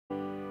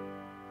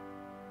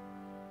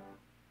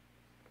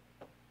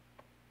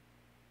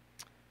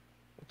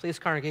Please,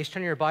 congregation,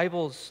 turn your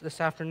Bibles this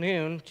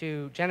afternoon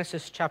to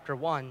Genesis chapter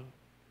 1.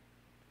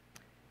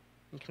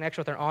 In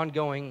connection with our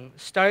ongoing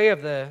study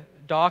of the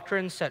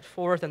doctrine set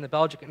forth in the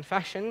Belgic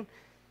Confession,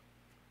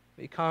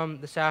 we come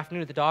this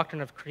afternoon to the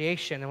doctrine of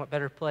creation, and what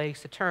better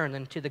place to turn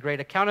than to the great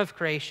account of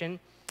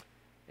creation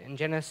in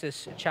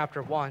Genesis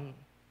chapter 1.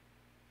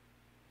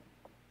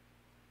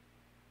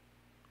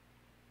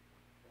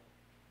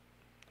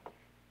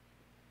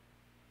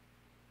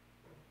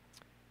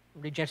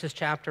 Read Genesis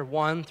chapter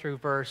 1 through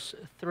verse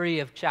 3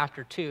 of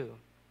chapter 2.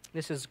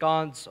 This is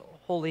God's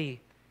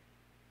holy,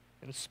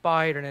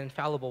 inspired, and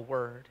infallible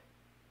word.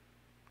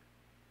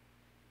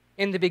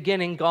 In the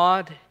beginning,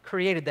 God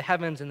created the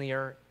heavens and the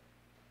earth.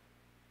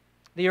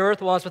 The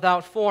earth was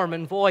without form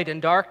and void,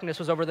 and darkness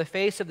was over the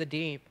face of the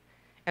deep,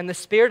 and the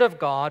Spirit of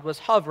God was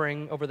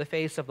hovering over the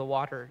face of the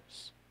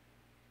waters.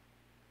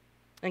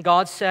 And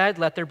God said,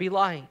 "Let there be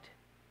light."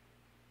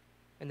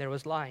 And there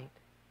was light.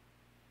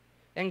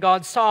 And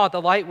God saw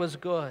the light was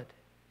good.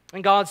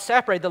 And God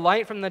separated the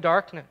light from the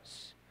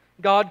darkness.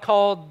 God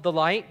called the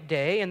light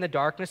day, and the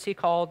darkness he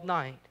called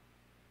night.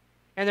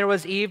 And there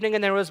was evening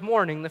and there was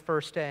morning the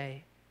first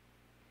day.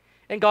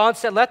 And God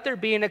said, "Let there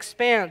be an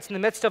expanse in the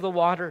midst of the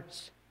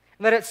waters,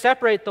 and let it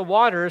separate the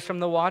waters from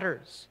the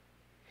waters."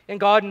 And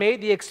God made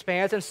the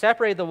expanse and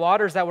separated the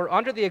waters that were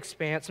under the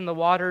expanse from the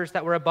waters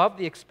that were above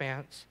the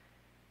expanse.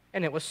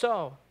 And it was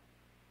so.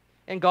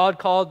 And God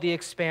called the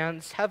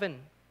expanse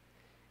heaven.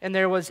 And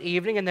there was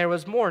evening and there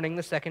was morning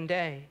the second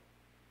day.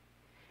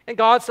 And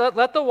God said,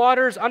 "Let the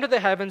waters under the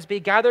heavens be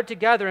gathered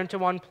together into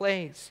one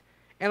place,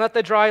 and let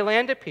the dry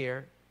land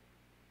appear."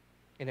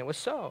 And it was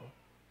so.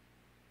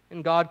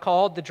 And God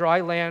called the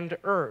dry land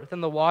earth,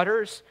 and the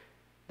waters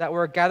that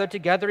were gathered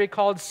together he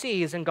called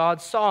seas, and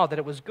God saw that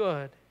it was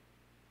good.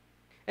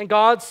 And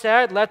God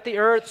said, "Let the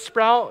earth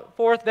sprout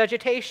forth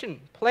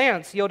vegetation,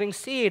 plants yielding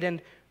seed,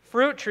 and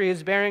fruit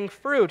trees bearing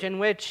fruit, in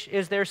which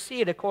is their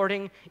seed,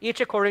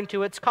 each according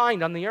to its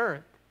kind on the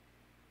earth."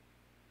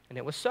 And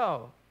it was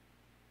so.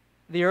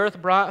 The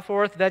earth brought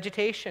forth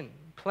vegetation,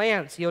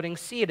 plants yielding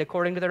seed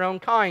according to their own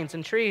kinds,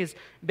 and trees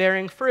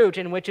bearing fruit,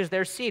 in which is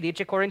their seed,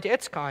 each according to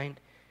its kind.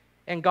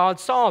 And God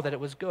saw that it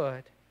was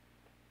good.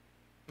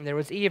 And there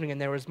was evening and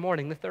there was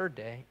morning the third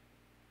day.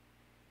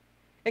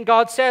 And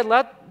God said,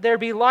 "Let there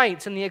be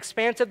lights in the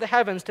expanse of the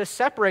heavens to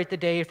separate the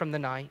day from the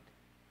night.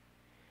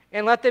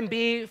 And let them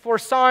be for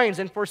signs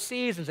and for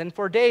seasons and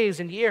for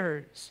days and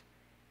years.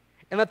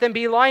 And let them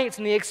be lights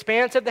in the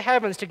expanse of the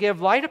heavens to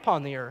give light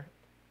upon the earth."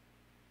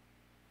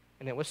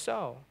 And it was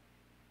so.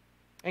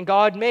 And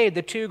God made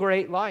the two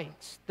great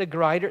lights, the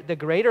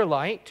greater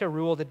light to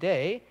rule the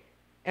day,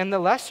 and the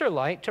lesser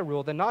light to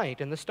rule the night,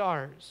 and the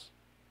stars.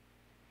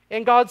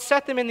 And God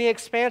set them in the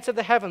expanse of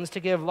the heavens to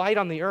give light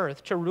on the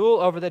earth, to rule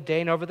over the day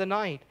and over the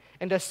night,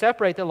 and to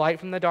separate the light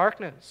from the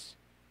darkness.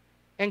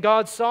 And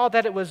God saw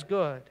that it was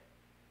good.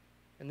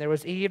 And there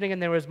was evening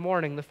and there was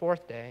morning the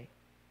fourth day.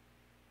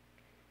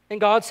 And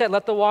God said,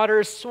 "Let the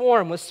waters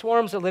swarm with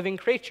swarms of living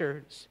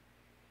creatures,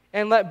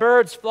 and let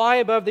birds fly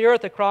above the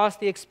earth across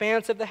the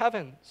expanse of the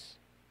heavens."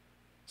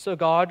 So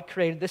God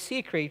created the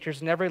sea creatures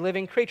and every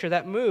living creature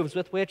that moves,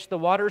 with which the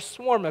waters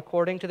swarm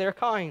according to their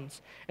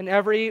kinds, and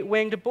every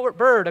winged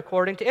bird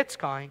according to its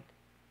kind.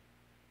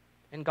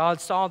 And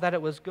God saw that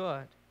it was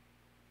good.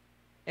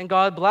 And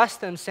God blessed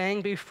them,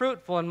 saying, "Be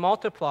fruitful and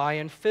multiply,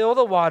 and fill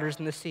the waters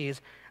and the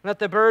seas, and let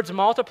the birds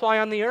multiply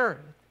on the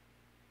earth."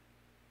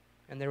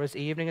 And there was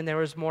evening and there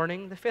was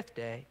morning the fifth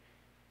day.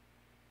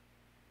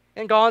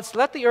 And God said,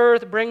 "Let the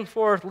earth bring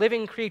forth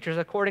living creatures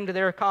according to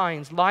their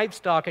kinds,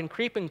 livestock and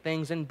creeping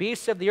things, and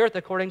beasts of the earth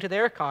according to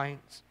their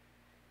kinds."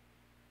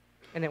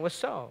 And it was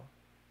so.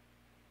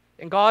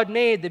 And God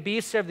made the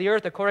beasts of the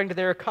earth according to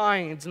their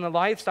kinds, and the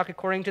livestock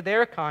according to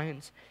their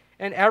kinds,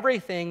 and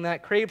everything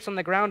that creeps on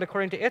the ground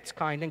according to its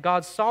kind. And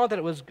God saw that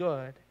it was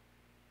good.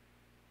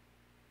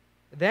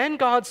 Then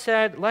God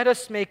said, "Let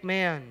us make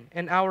man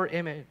in our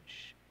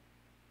image,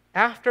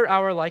 after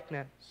our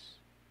likeness.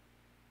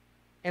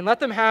 And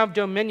let them have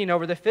dominion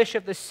over the fish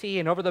of the sea,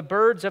 and over the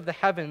birds of the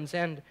heavens,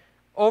 and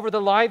over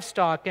the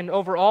livestock, and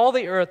over all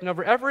the earth, and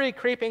over every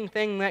creeping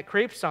thing that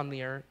creeps on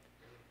the earth."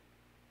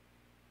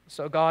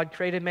 So God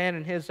created man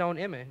in his own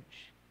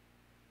image.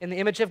 In the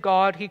image of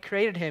God he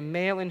created him,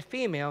 male and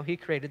female he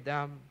created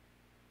them.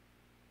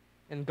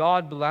 And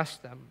God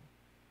blessed them.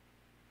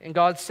 And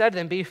God said to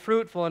them, "Be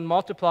fruitful and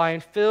multiply,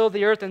 and fill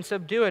the earth and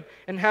subdue it,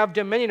 and have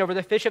dominion over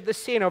the fish of the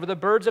sea, and over the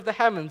birds of the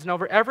heavens, and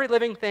over every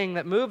living thing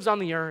that moves on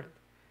the earth."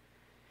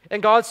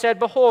 And God said,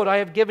 "Behold, I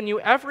have given you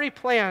every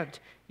plant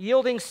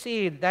yielding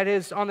seed that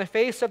is on the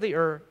face of the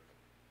earth,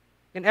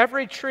 and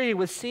every tree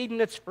with seed in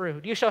its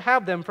fruit. You shall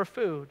have them for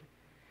food.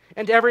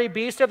 And to every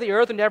beast of the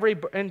earth,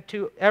 and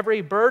to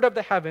every bird of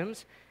the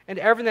heavens, and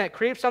everything that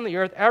creeps on the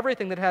earth,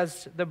 everything that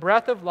has the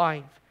breath of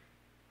life,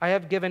 I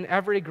have given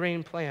every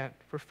green plant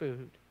for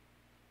food."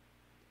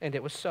 And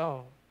it was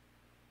so.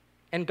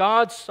 And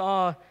God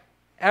saw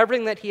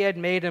everything that he had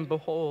made, and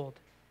behold,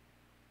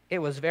 it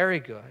was very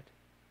good.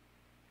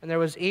 And there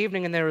was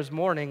evening and there was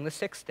morning the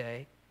sixth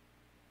day.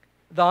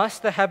 Thus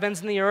the heavens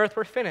and the earth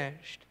were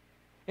finished,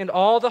 and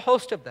all the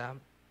host of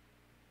them.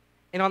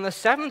 And on the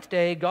seventh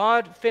day,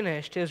 God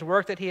finished his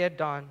work that he had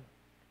done,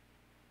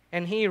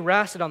 and he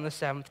rested on the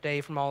seventh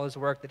day from all his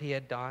work that he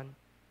had done.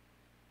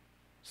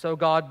 So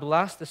God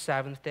blessed the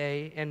seventh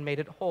day and made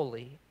it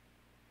holy,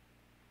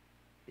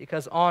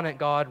 because on it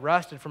God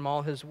rested from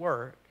all his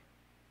work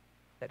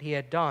that he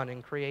had done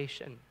in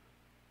creation.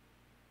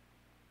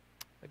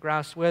 The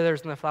grass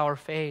withers and the flower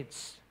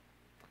fades,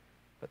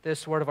 but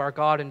this word of our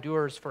God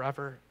endures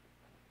forever.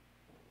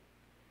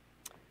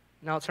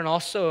 Now let's turn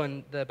also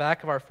in the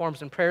back of our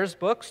Forms and Prayers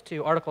books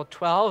to Article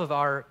 12 of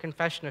our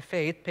Confession of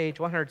Faith, page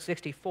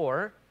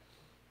 164.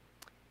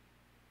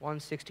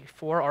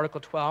 164,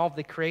 Article 12,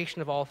 the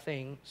creation of all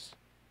things.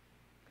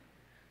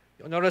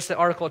 You'll notice that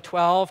Article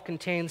 12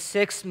 contains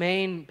 6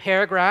 main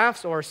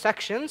paragraphs or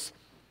sections,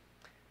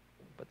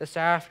 but this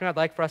afternoon I'd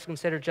like for us to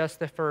consider just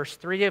the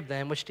first 3 of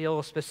them, which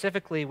deal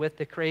specifically with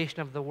the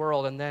creation of the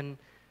world, and then,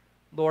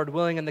 Lord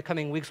willing, in the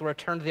coming weeks we'll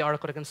return to the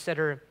article to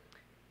consider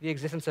the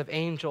existence of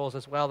angels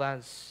as well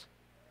as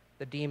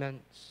the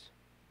demons.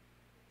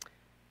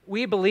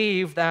 We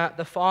believe that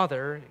the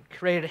Father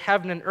created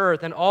heaven and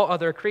earth and all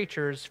other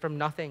creatures from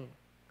nothing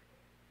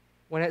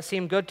when it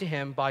seemed good to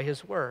him by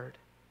his word,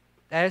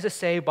 that is to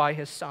say, by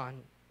his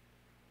Son.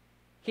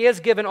 He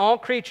has given all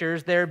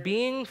creatures their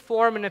being,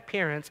 form, and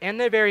appearance, and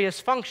their various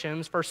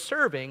functions for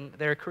serving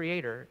their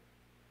Creator.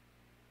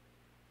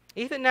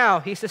 Even now,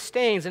 he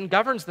sustains and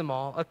governs them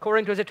all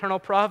according to his eternal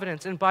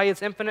providence and by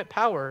his infinite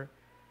power,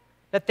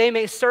 that they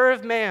may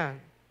serve man,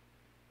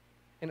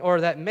 in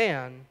order that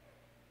man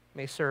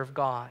may serve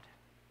God.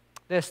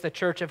 This the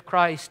Church of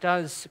Christ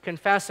does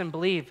confess and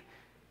believe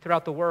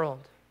throughout the world.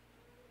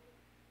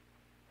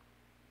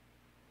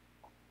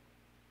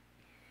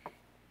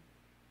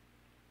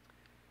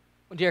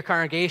 Dear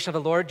congregation of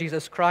the Lord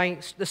Jesus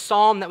Christ, the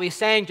psalm that we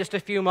sang just a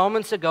few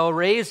moments ago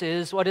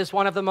raises what is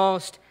one of the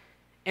most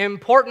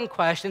important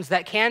questions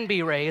that can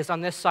be raised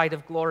on this side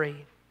of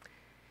glory.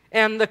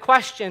 And the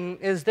question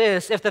is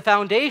this: if the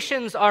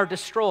foundations are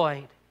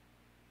destroyed,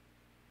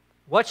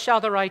 what shall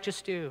the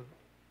righteous do?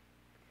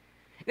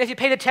 And if you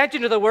paid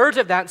attention to the words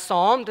of that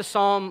psalm, to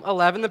Psalm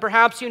 11, then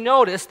perhaps you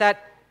noticed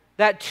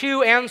that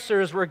 2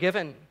 answers were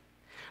given.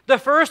 The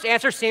first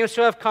answer seems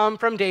to have come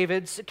from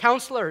David's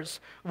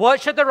counselors.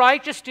 What should the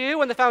righteous do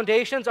when the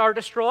foundations are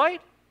destroyed?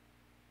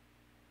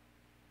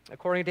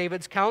 According to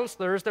David's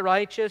counselors, the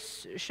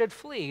righteous should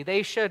flee.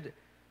 They should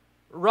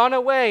run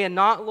away and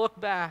not look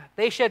back.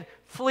 They should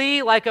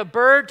flee like a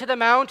bird to the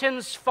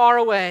mountains far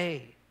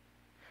away.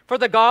 For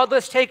the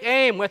godless take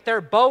aim with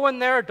their bow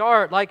and their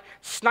dart. Like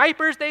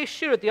snipers they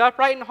shoot at the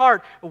upright in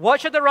heart.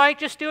 What should the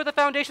righteous do if the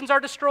foundations are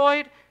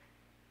destroyed?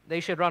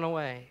 They should run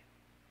away.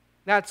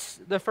 That's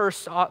the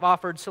first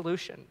offered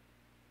solution.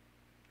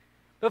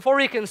 Before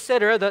we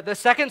consider the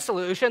second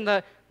solution,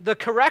 the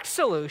correct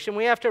solution,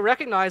 we have to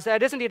recognize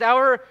that it is indeed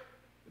our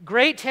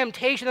great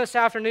temptation this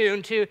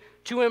afternoon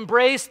to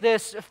embrace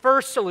this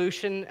first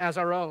solution as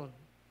our own.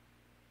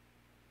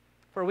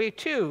 For we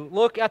too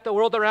look at the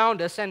world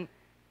around us and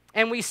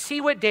we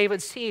see what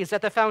David sees,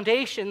 that the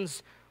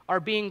foundations are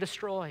being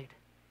destroyed.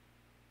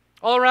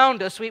 All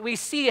around us, we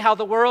see how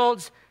the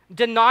world's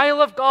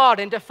denial of God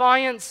and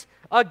defiance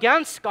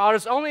against God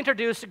has only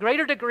introduced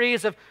greater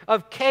degrees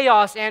of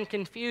chaos and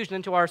confusion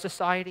into our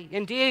society.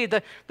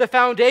 Indeed, the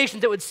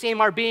foundations, it would seem,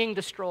 are being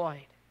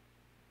destroyed.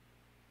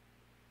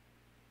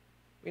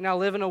 We now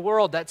live in a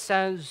world that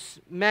says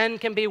men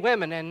can be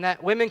women and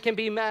that women can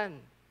be men.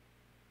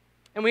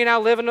 And we now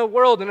live in a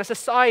world, in a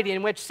society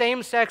in which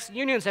same-sex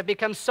unions have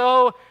become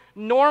so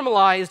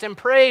normalized and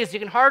praised, you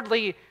can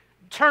hardly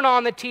turn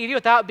on the TV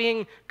without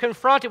being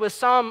confronted with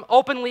some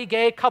openly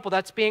gay couple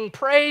that's being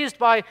praised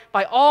by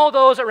all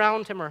those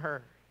around him or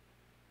her.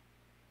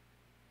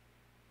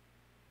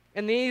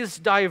 And these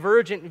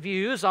divergent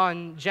views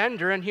on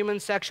gender and human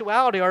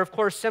sexuality are, of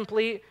course,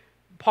 simply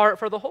part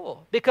for the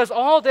whole. Because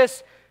all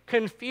this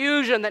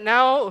confusion that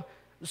now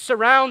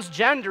surrounds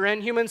gender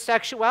and human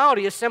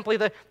sexuality is simply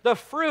the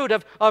fruit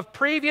of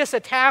previous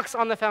attacks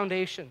on the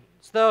foundations.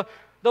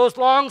 Those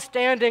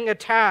long-standing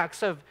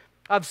attacks of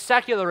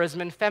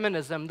secularism and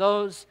feminism,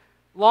 those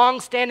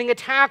long-standing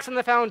attacks on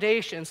the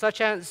foundation,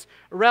 such as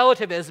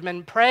relativism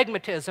and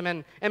pragmatism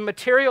and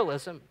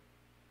materialism.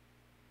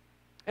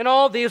 And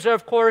all these are,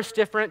 of course,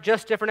 different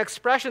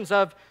expressions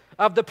of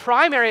the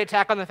primary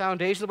attack on the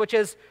foundation, which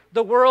is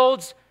the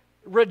world's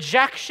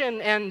rejection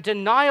and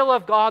denial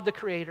of God the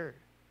Creator.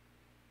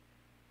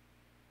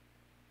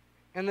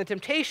 And the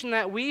temptation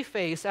that we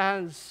face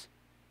as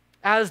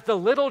the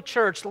little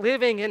church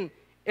living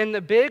in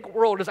the big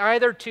world is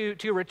either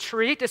to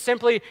retreat, to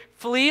simply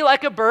flee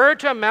like a bird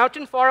to a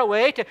mountain far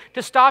away,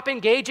 to stop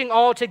engaging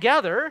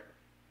altogether,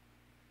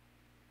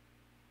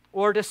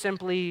 or to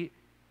simply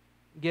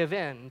give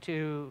in,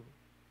 to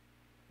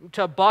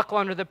buckle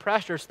under the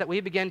pressure so that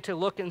we begin to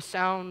look and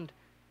sound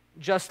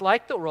just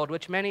like the world,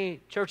 which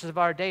many churches of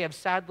our day have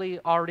sadly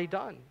already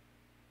done.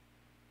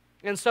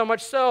 And so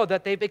much so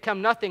that they've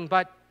become nothing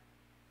but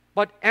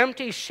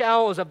empty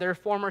shells of their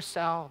former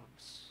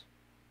selves.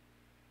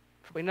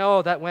 We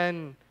know that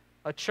when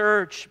A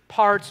church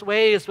parts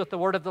ways with the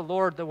word of the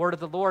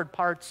Lord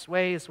parts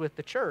ways with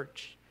the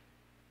church.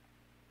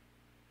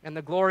 And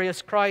the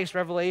glorious Christ,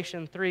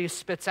 Revelation 3,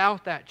 spits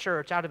out that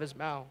church out of his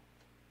mouth.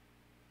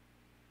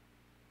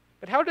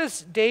 But how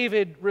does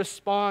David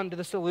respond to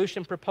the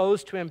solution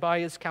proposed to him by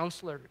his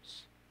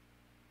counselors?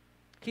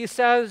 He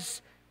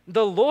says,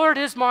 "The Lord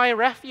is my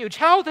refuge."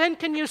 How then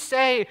can you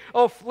say,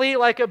 "Oh, flee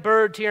like a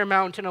bird to your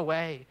mountain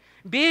away"?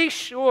 Be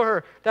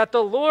sure that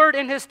the Lord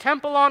in his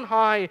temple on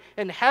high,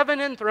 in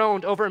heaven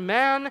enthroned, over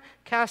man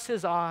casts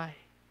his eye.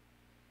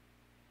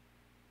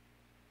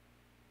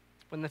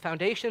 When the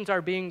foundations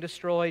are being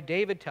destroyed,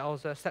 David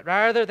tells us that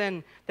rather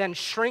than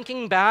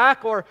shrinking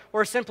back or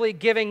simply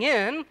giving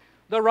in,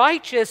 the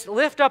righteous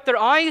lift up their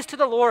eyes to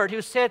the Lord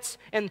who sits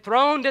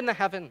enthroned in the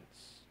heavens.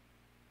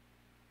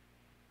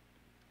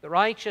 The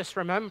righteous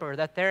remember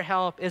that their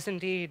help is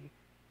indeed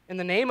in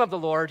the name of the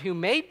Lord who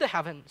made the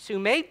heavens, who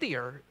made the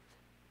earth.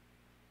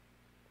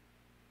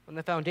 When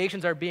the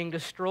foundations are being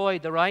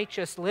destroyed, the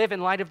righteous live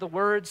in light of the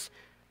words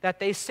that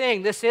they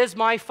sing. "This is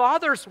my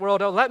Father's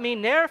world. Oh, let me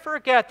ne'er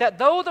forget that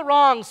though the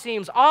wrong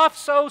seems oft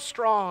so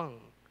strong,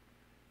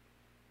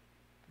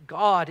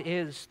 God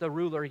is the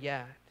ruler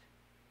yet."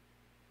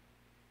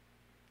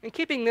 And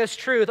keeping this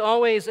truth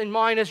always in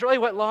mind is really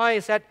what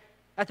lies at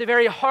the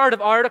very heart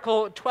of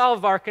Article 12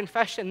 of our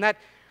confession, that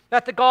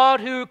the God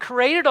who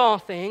created all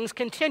things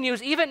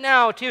continues even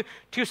now to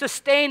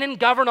sustain and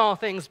govern all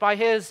things by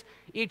his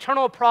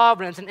eternal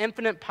providence and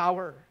infinite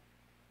power.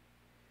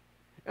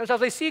 And so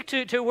as we seek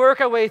to work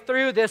our way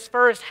through this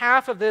first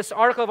half of this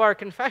article of our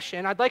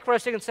confession, I'd like for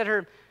us to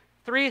consider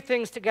three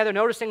things together,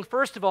 noticing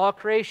first of all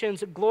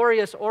creation's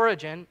glorious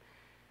origin,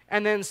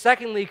 and then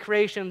secondly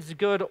creation's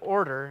good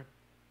order,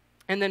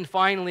 and then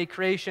finally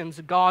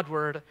creation's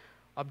Godward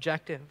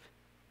objective.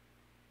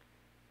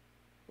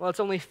 Well, it's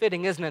only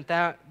fitting, isn't it,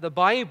 that the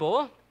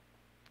Bible,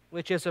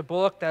 which is a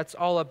book that's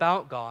all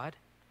about God,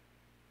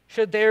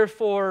 should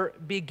therefore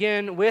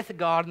begin with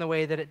God in the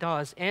way that it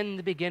does. In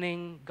the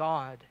beginning,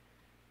 God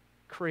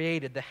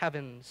created the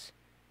heavens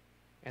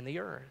and the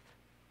earth.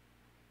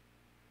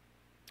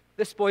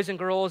 This, boys and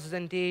girls, is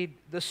indeed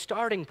the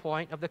starting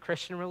point of the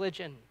Christian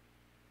religion.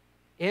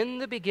 In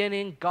the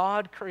beginning,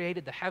 God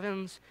created the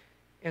heavens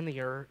and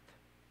the earth.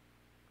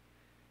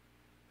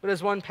 But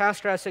as one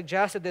pastor has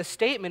suggested, this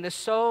statement is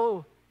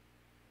so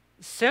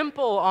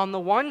simple on the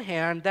one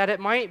hand that it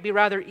might be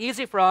rather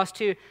easy for us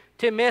to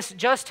miss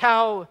just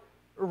how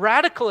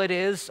radical it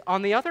is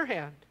on the other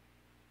hand.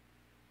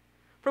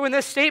 For when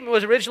this statement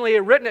was originally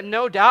written, it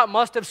no doubt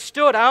must have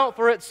stood out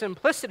for its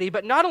simplicity,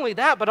 but not only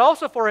that, but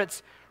also for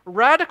its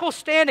radical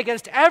stand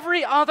against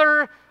every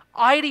other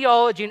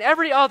ideology and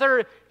every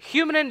other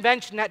human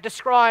invention that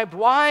described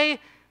why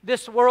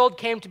this world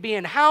came to be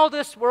and how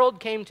this world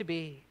came to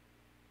be.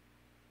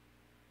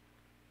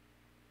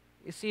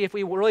 You see, if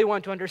we really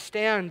want to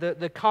understand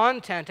the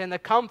content and the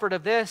comfort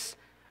of this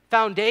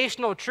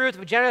foundational truth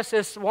of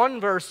Genesis 1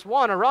 verse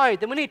 1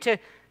 aright, then we need to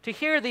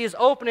hear these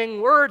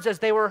opening words as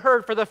they were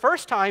heard for the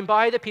first time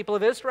by the people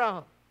of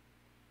Israel.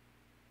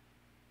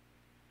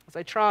 As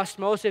I trust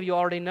most of you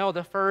already know,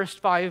 the first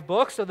 5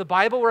 books of the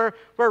Bible were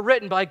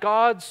written by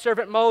God's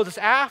servant Moses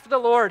after the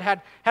Lord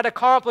had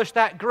accomplished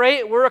that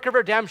great work of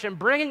redemption,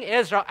 bringing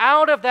Israel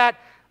out of that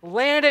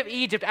land of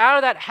Egypt, out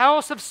of that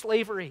house of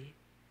slavery.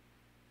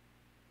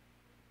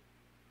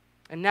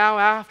 And now,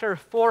 after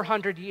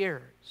 400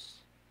 years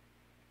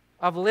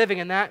of living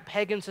in that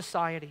pagan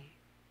society,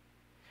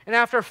 and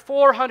after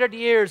 400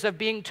 years of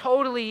being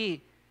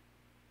totally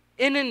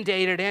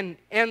inundated and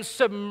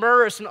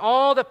submersed in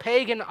all the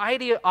pagan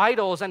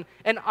idols and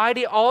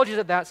ideologies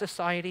of that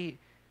society,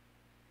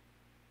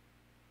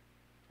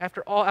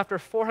 after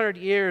 400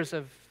 years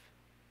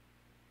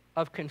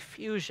of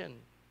confusion,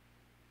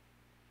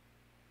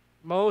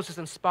 Moses,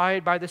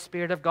 inspired by the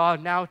Spirit of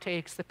God, now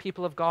takes the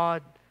people of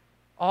God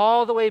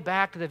all the way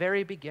back to the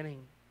very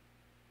beginning.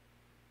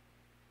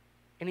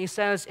 And he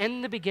says,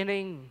 in the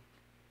beginning,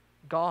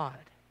 God.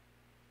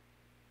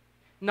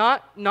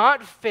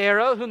 Not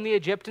Pharaoh, whom the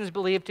Egyptians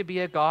believed to be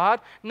a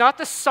god, not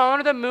the sun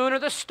or the moon or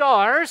the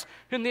stars,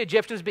 whom the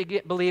Egyptians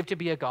believed to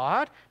be a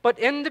god, but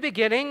in the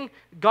beginning,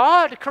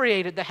 God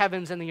created the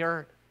heavens and the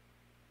earth.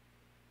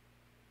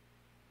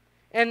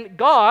 And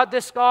God,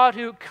 this God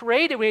who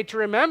created, we need to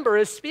remember,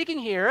 is speaking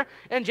here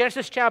in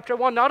Genesis chapter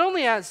 1, not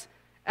only as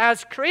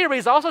creator, but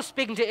he's also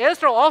speaking to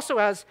Israel also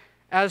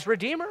as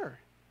redeemer.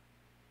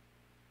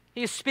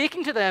 He's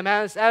speaking to them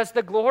as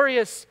the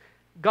glorious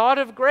God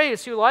of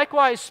grace, who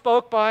likewise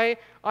spoke by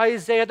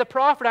Isaiah the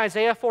prophet,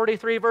 Isaiah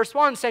 43 verse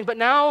 1, saying, "But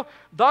now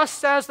thus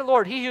says the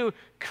Lord, he who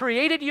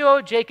created you,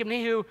 O Jacob, and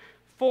he who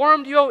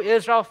formed you, O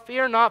Israel,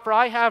 fear not, for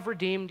I have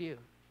redeemed you.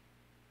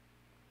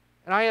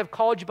 And I have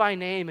called you by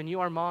name, and you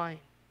are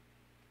mine."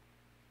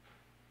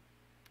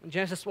 In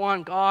Genesis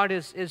 1, God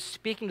is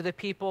speaking to the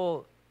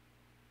people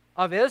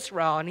of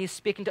Israel, and he's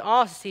speaking to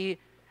us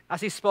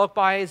as he spoke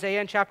by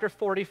Isaiah in chapter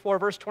 44,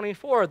 verse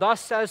 24. "Thus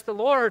says the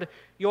Lord,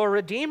 your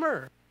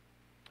Redeemer,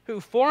 who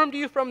formed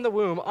you from the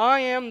womb. I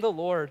am the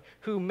Lord,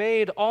 who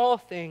made all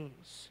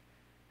things,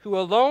 who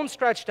alone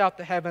stretched out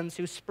the heavens,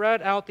 who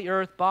spread out the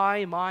earth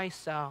by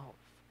myself.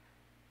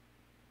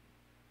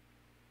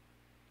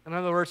 In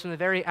other words, from the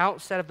very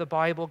outset of the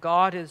Bible,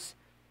 God is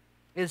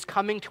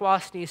coming to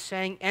us and he's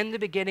saying, in the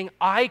beginning,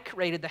 I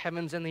created the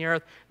heavens and the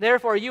earth.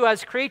 Therefore, you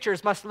as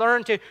creatures must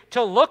learn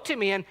to look to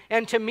me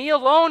and to me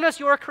alone as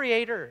your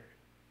creator.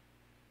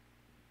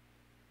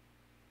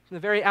 From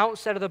the very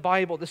outset of the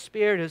Bible, the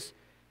Spirit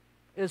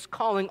is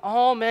calling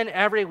all men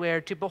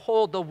everywhere to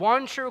behold the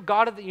one true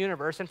God of the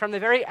universe. And from the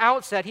very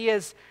outset,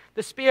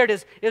 the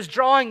Spirit is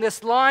drawing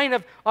this line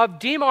of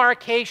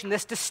demarcation,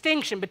 this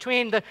distinction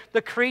between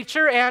the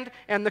creature and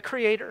the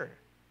Creator.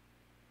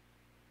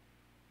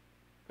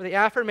 For the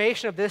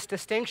affirmation of this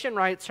distinction,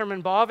 writes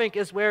Herman Bavinck,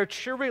 is where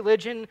true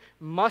religion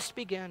must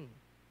begin.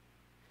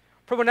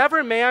 For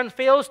whenever man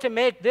fails to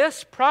make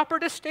this proper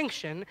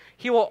distinction,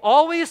 he will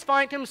always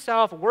find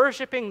himself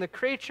worshiping the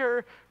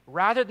creature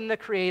rather than the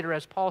Creator,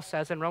 as Paul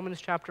says in Romans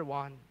chapter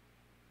 1.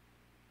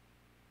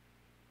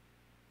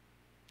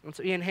 And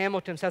so Ian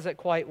Hamilton says it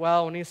quite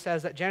well when he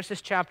says that Genesis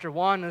chapter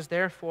 1 is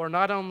therefore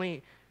not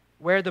only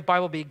where the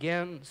Bible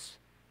begins,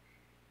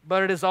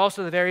 but it is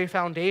also the very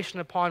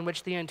foundation upon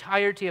which the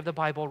entirety of the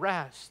Bible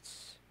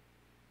rests.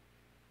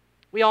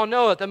 We all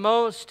know that the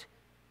most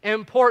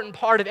important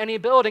part of any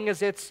building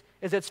is its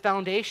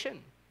foundation.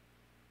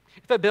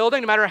 If a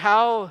building, no matter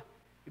how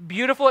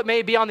beautiful it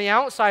may be on the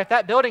outside, if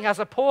that building has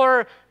a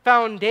poor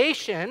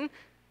foundation,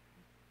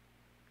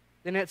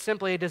 then it's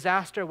simply a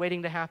disaster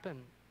waiting to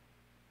happen.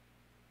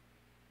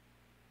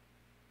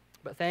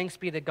 But thanks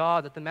be to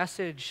God that the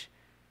message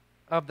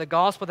of the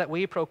gospel that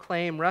we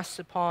proclaim rests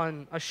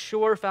upon a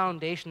sure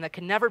foundation that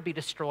can never be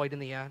destroyed in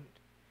the end.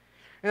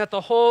 And that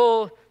the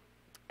whole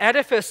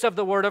edifice of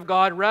the Word of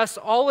God rests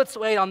all its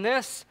weight on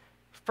this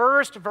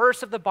first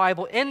verse of the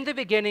Bible. In the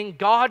beginning,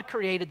 God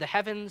created the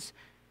heavens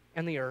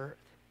and the earth.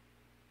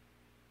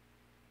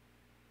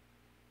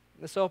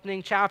 In this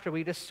opening chapter,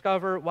 we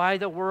discover why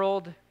the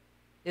world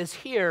is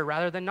here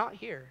rather than not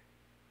here.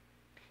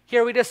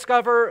 Here we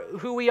discover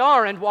who we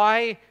are and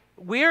why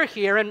we're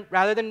here and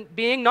rather than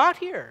being not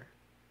here.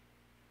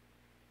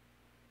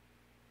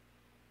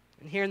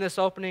 And here in this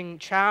opening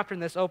chapter,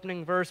 in this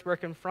opening verse, we're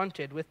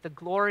confronted with the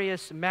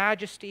glorious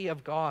majesty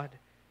of God,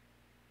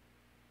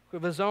 who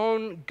of his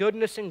own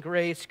goodness and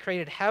grace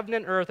created heaven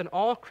and earth and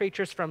all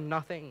creatures from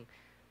nothing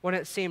when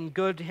it seemed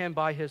good to him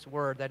by his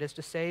word, that is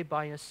to say,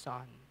 by his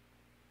Son.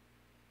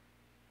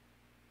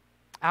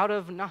 Out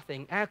of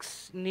nothing,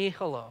 ex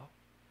nihilo,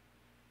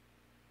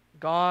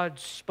 God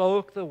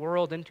spoke the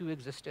world into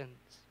existence.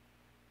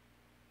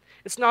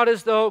 It's not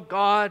as though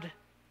God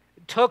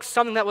took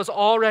something that was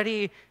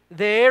already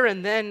there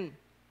and then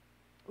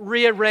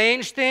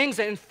rearranged things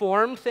and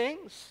formed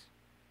things.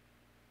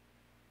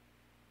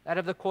 That,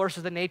 of course,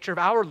 is the nature of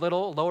our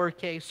little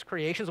lowercase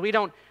creations. We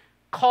don't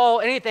call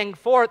anything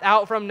forth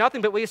out from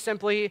nothing, but we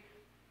simply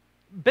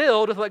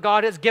build with what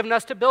God has given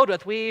us to build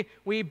with. We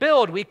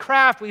build, we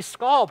craft, we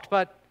sculpt,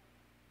 but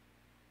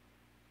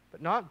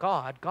not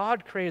God.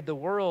 God created the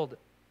world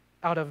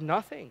out of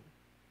nothing.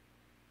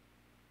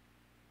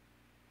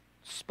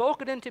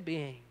 Spoke it into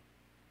being.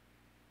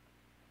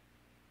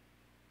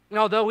 And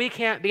although we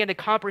can't begin to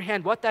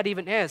comprehend what that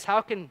even is,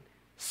 how can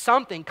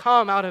something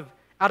come out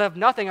of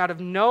nothing, out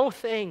of no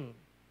thing?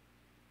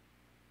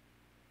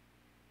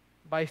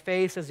 By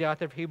faith, as the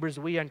author of Hebrews,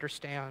 we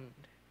understand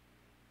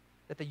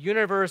that the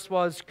universe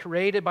was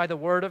created by the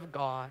Word of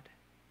God,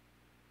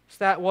 so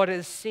that what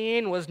is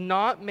seen was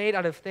not made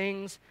out of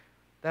things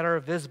that are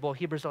visible.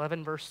 Hebrews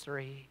 11, verse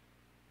 3.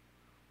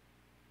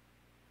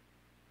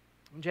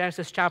 In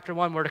Genesis chapter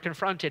 1, we're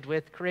confronted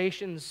with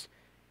creation's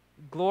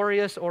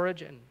glorious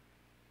origin.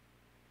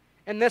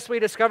 And this, we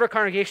discover,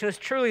 congregation, is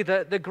truly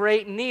the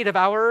great need of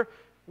our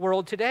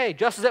world today,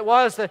 just as it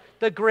was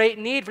the great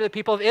need for the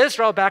people of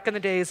Israel back in the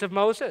days of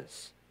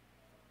Moses.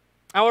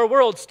 Our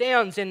world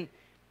stands in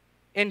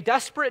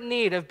desperate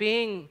need of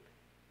being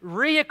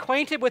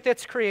reacquainted with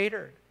its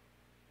Creator.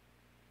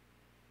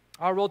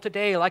 Our world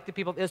today, like the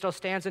people of Israel,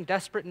 stands in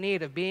desperate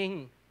need of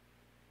being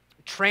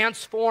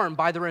transformed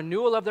by the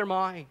renewal of their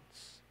minds.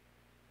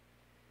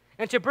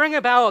 And to bring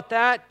about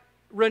that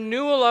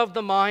renewal of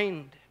the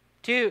mind,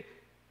 to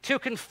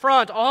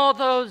confront all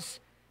those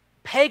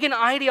pagan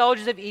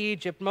ideologies of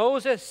Egypt,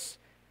 Moses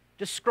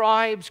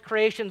describes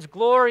creation's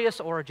glorious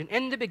origin.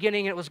 In the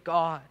beginning, it was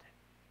God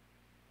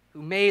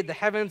who made the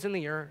heavens and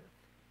the earth.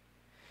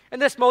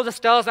 And this Moses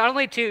does not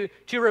only to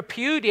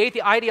repudiate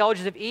the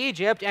ideologies of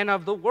Egypt and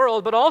of the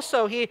world, but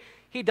also he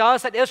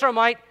does that Israel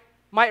might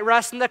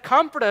rest in the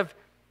comfort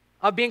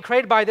of being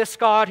created by this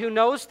God who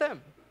knows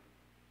them.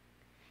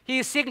 He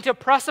is seeking to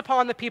press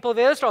upon the people of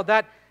Israel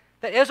that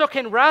Israel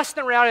can rest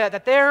in the reality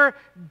that their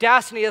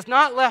destiny is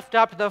not left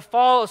up to the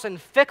false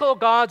and fickle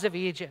gods of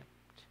Egypt,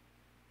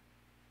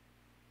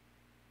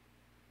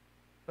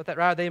 but that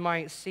rather they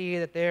might see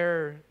that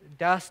their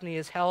destiny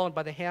is held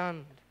by the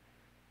hand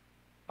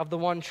of the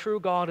one true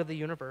God of the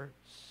universe.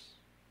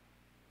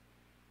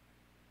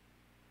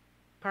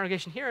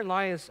 Congregation, herein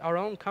lies our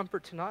own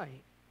comfort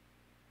tonight.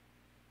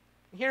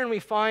 Herein we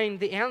find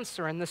the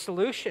answer and the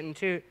solution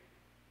to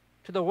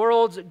to the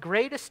world's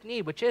greatest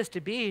need, which is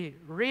to be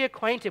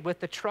reacquainted with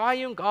the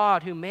triune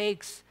God who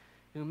made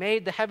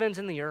the heavens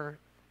and the earth.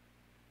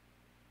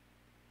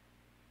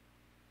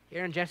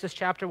 Here in Genesis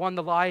chapter 1,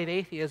 the lie of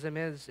atheism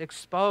is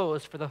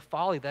exposed for the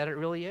folly that it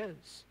really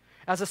is.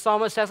 As the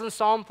psalmist says in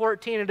Psalm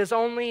 14, it is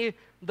only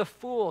the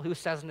fool who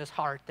says in his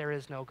heart, there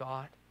is no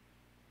God.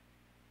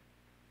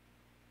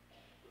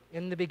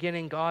 In the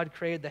beginning, God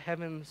created the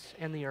heavens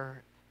and the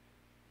earth.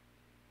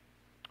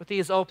 With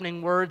these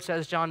opening words,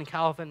 says John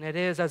Calvin, it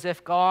is as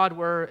if God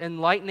were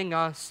enlightening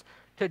us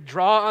to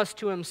draw us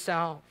to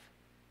himself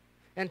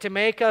and to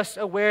make us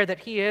aware that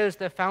he is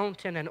the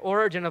fountain and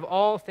origin of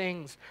all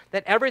things,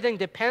 that everything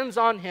depends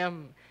on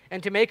him,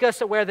 and to make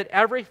us aware that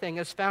everything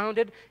is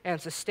founded and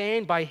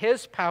sustained by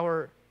his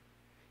power.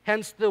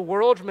 Hence, the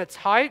world from its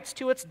heights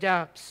to its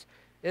depths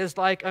is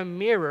like a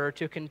mirror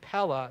to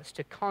compel us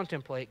to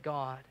contemplate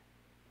God.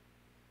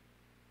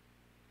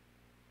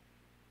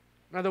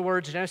 In other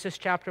words, Genesis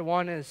chapter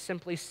 1 is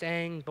simply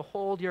saying,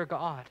 behold your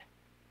God.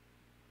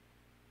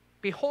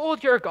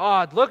 Behold your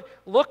God.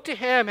 Look to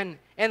him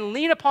and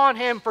lean upon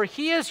him, for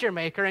he is your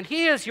maker, and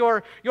he is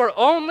your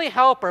only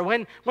helper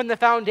when the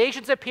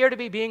foundations appear to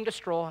be being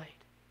destroyed.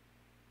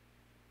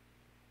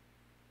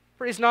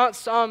 For he's not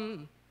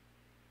some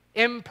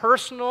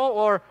impersonal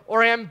or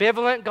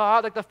ambivalent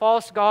God like the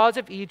false gods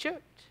of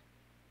Egypt.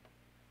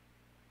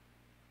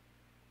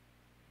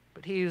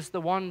 But he's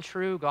the one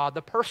true God,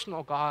 the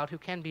personal God who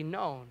can be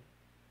known.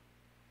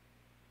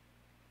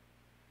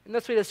 And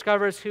this we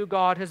discover is who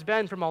God has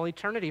been from all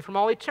eternity. From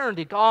all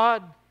eternity,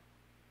 God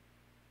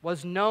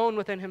was known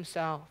within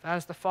himself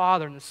as the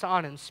Father and the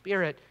Son and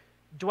Spirit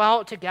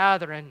dwelt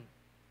together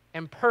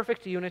in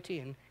perfect unity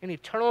and in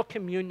eternal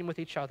communion with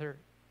each other.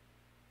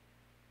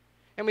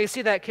 And we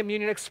see that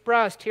communion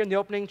expressed here in the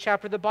opening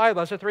chapter of the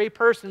Bible as the three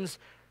persons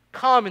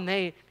come and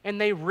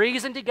they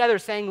reason together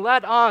saying,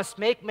 let us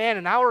make man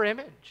in our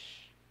image.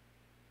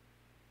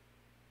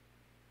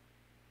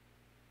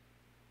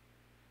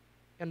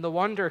 And the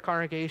wonder,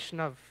 congregation,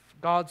 of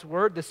God's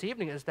word this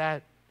evening is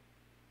that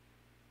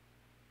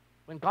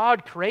when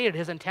God created,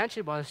 his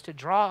intention was to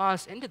draw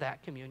us into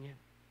that communion.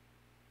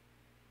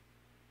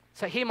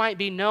 So he might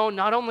be known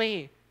not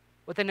only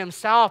within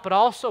himself, but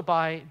also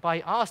by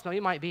us. No, he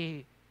might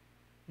be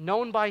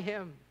known by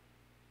him.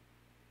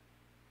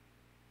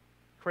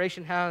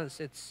 Creation has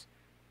its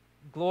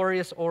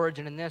glorious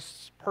origin in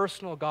this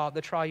personal God,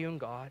 the triune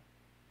God,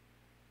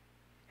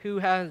 who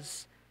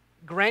has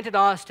granted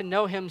us to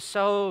know him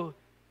so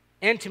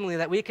intimately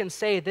that we can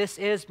say, this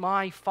is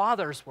my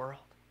Father's world.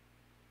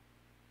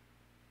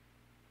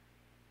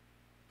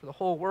 For the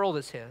whole world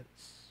is his.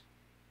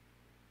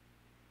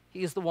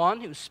 He is the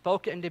one who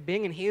spoke it into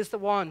being, and he is the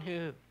one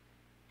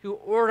who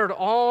ordered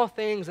all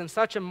things in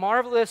such a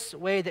marvelous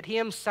way that he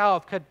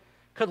himself could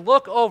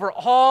look over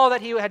all that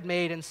he had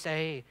made and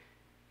say,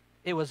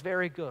 it was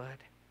very good.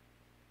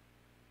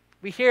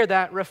 We hear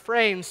that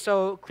refrain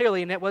so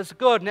clearly, and it was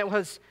good, and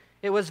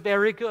it was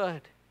very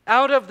good.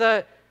 Out of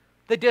the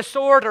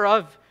disorder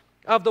of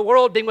the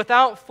world being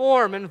without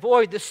form and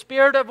void, the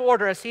Spirit of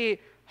order, as he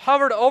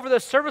hovered over the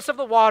surface of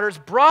the waters,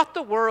 brought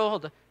the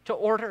world to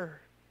order.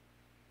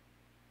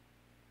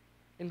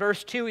 In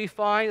verse 2, we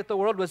find that the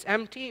world was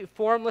empty,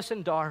 formless,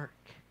 and dark.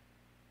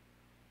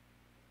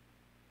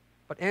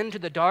 But into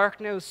the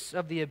darkness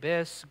of the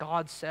abyss,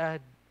 God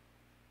said,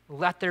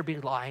 let there be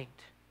light.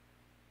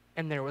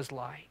 And there was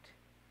light.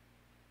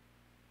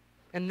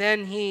 And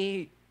then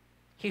he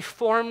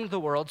formed the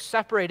world,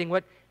 separating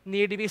what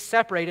needed to be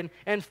separated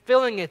and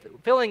filling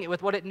it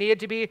with what it needed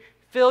to be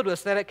filled with,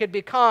 so that it could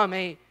become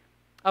a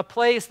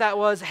place that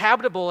was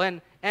habitable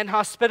and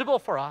hospitable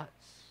for us.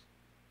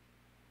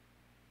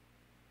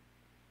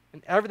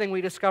 And everything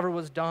we discover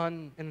was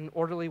done in an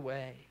orderly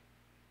way.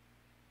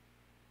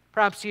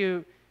 Perhaps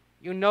you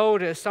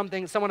notice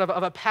somewhat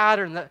of a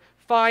pattern, that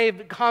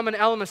 5 common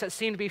elements that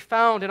seem to be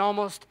found in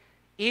almost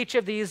each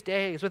of these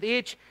days. With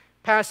each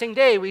passing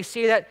day, we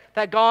see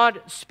that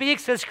God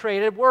speaks his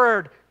created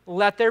word,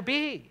 let there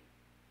be.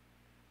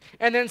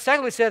 And then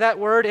secondly, we see that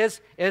word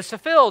is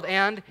fulfilled,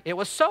 and it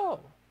was so.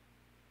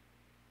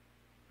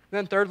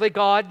 Then thirdly,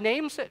 God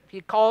names it.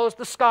 He calls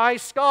the sky,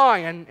 sky,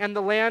 and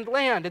the land,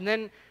 land. And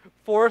then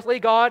fourthly,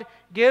 God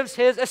gives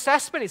his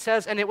assessment. He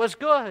says, and it was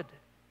good.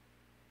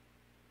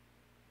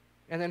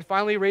 And then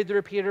finally, read the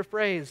repeated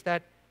phrase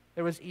that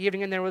there was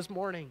evening and there was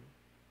morning.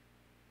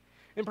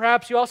 And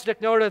perhaps you also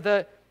took note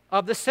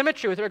of the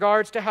symmetry with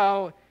regards to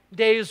how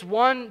days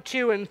 1,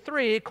 2, and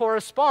 3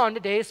 correspond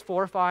to days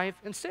 4, 5,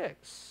 and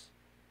 6.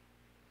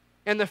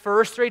 In the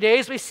first 3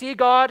 days, we see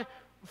God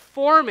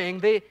forming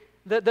the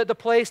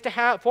place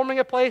forming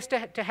a place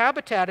to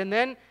habitat, and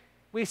then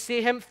we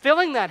see him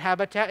filling that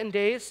habitat in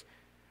days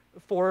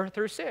 4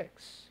 through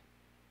 6.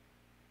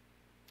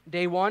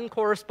 Day 1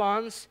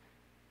 corresponds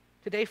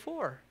to day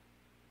 4.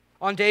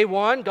 On day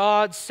 1,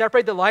 God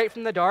separated the light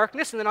from the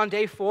darkness, and then on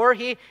day 4,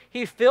 he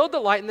filled the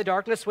light and the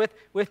darkness with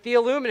the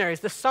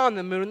luminaries, the sun,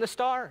 the moon, and the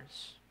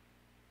stars.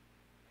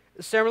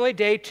 Similarly,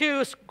 day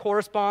 2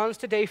 corresponds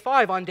to day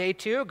 5. On day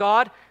 2,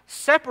 God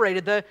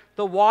separated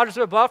the waters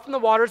above from the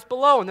waters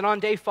below. And then on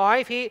day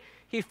 5, he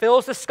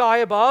fills the sky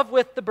above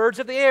with the birds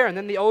of the air, and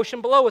then the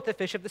ocean below with the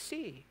fish of the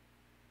sea.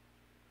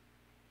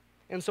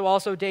 And so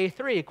also day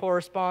 3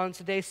 corresponds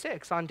to day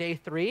 6. On day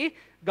 3,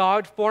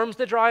 God forms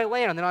the dry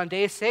land. And then on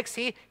day 6,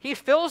 he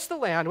fills the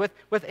land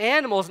with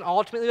animals and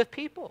ultimately with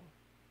people.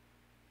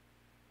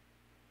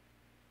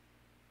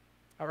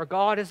 Our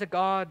God is a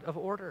God of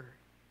order.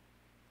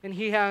 And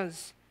he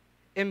has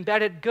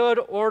embedded good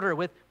order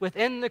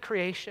within the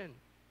creation.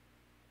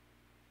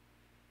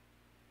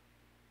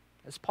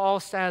 As Paul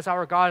says,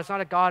 our God is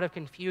not a God of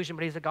confusion,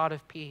 but he's a God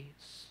of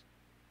peace.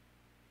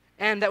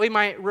 And that we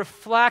might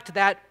reflect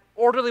that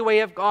orderly way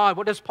of God.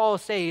 What does Paul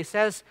say? He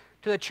says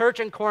to the church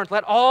in Corinth,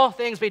 let all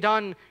things be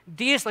done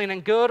decently and in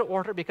good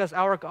order, because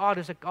our God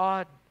is a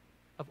God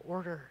of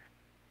order.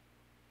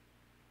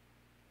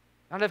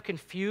 Not of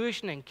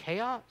confusion and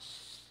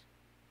chaos,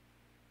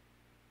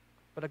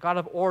 but a God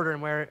of order,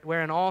 and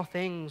wherein all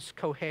things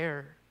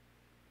cohere.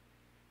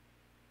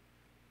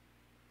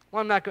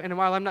 While I'm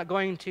not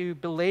going to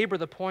belabor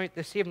the point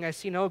this evening, I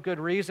see no good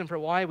reason for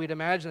why we'd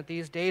imagine that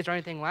these days are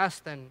anything less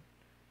than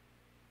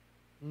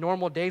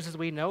normal days as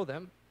we know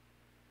them.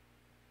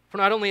 For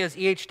not only is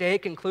each day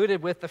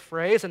concluded with the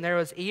phrase, and there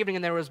was evening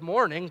and there was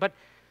morning, but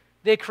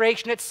the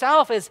creation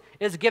itself is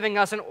giving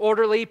us an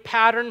orderly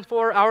pattern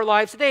for our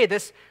lives today.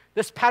 This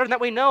pattern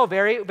that we know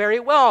very, very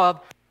well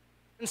of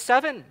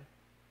 7.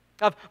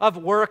 Of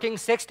working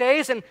 6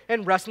 days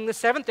and resting the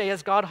 7th day,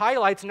 as God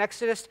highlights in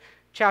Exodus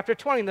chapter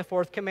 20 in the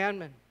 4th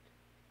commandment.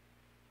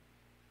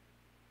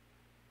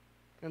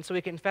 And so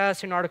we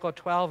confess in Article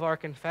 12 of our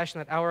confession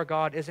that our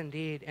God is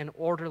indeed an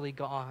orderly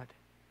God.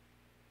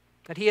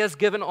 That he has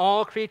given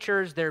all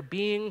creatures their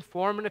being,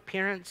 form, and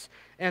appearance,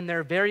 and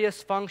their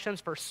various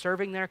functions for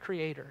serving their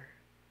Creator.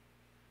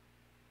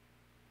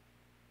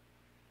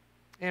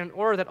 And in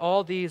order that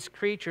all these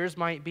creatures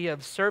might be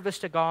of service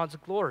to God's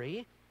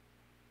glory,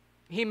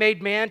 he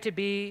made man to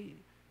be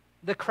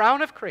the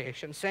crown of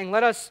creation, saying,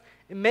 let us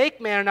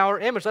make man in our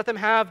image. Let them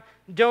have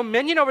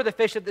dominion over the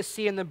fish of the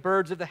sea and the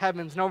birds of the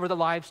heavens and over the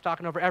livestock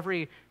and over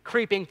every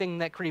creeping thing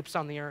that creeps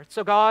on the earth.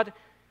 So God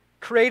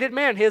created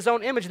man in his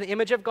own image. In the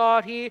image of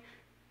God, he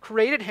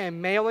created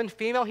him. Male and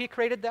female, he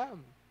created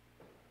them.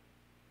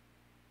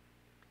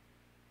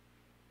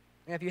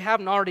 And if you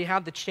haven't already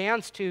had the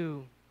chance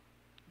to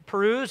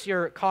peruse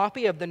your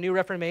copy of the New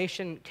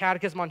Reformation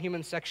Catechism on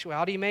Human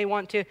Sexuality, you may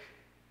want to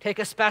take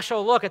a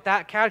special look at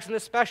that catechism,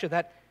 especially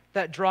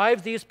that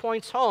drives these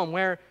points home,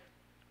 where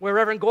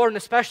Reverend Gordon,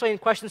 especially in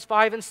questions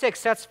 5 and 6,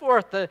 sets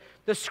forth the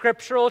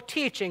scriptural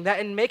teaching that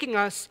in making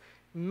us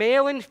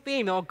male and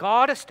female,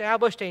 God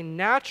established a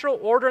natural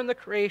order in the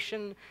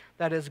creation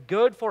that is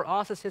good for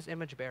us as his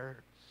image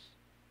bearers.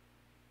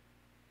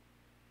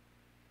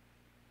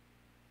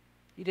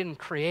 He didn't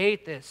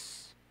create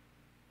this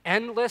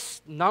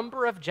endless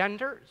number of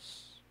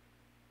genders.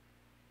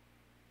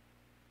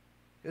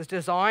 His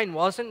design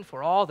wasn't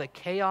for all the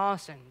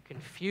chaos and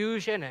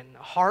confusion and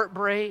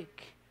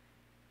heartbreak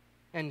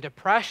and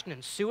depression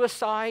and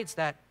suicides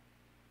that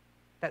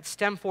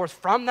stem forth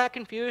from that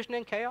confusion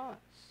and chaos.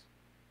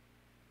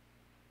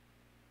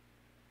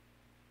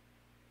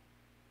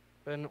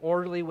 But in an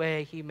orderly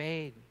way, he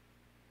made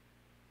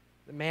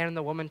the man and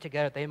the woman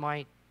together. They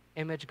might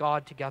image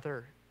God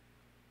together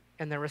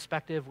in their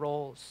respective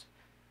roles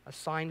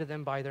assigned to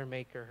them by their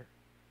Maker.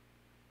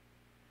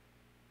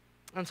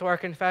 And so our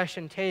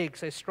confession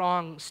takes a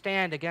strong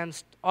stand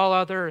against all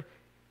other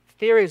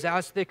theories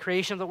as to the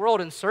creation of the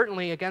world, and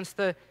certainly against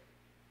the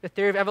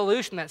theory of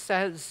evolution that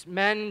says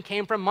men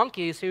came from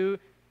monkeys who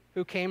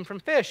came from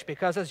fish,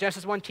 because as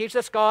Genesis 1 teaches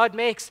us, God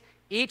makes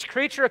each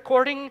creature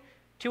according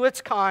to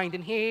its kind,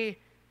 and he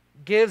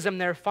gives them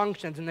their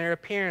functions and their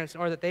appearance,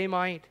 in order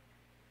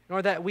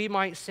that we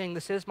might sing,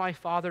 this is my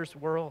Father's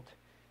world.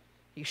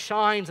 He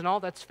shines in all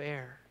that's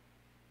fair.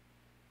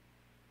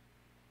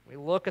 We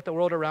look at the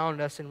world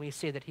around us and we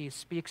see that he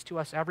speaks to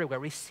us everywhere.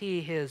 We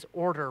see his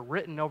order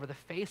written over the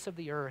face of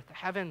the earth. The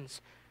heavens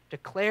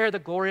declare the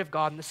glory of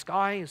God, and the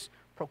skies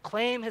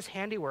proclaim his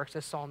handiworks,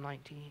 as Psalm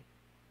 19.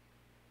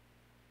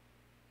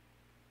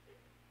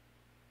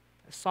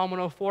 As Psalm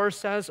 104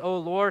 says, O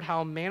Lord,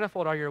 how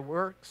manifold are your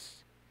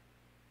works.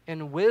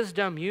 In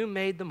wisdom you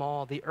made them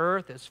all. The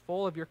earth is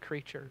full of your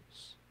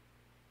creatures.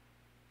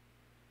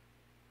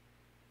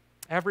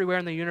 Everywhere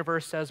in the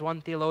universe, says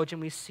one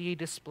theologian, we see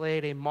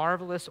displayed a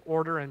marvelous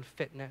order and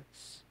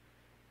fitness,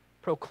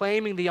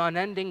 proclaiming the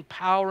unending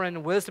power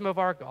and wisdom of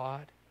our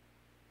God.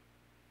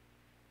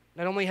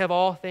 Not only have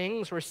all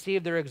things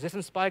received their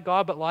existence by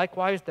God, but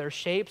likewise their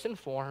shapes and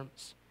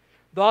forms.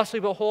 Thus we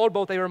behold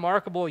both a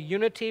remarkable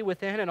unity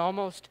within and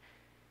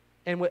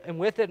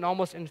with it an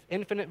almost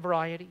infinite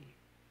variety.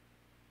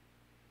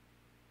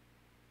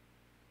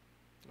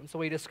 And so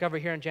we discover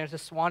here in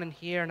Genesis 1 and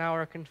here in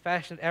our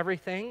confession that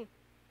everything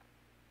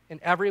and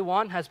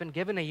everyone has been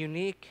given a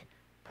unique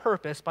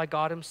purpose by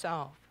God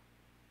himself.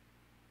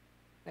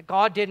 That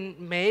God didn't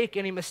make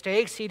any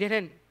mistakes. He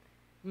didn't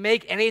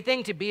make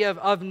anything to be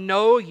of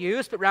no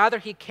use, but rather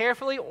he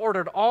carefully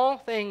ordered all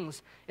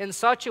things in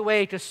such a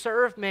way to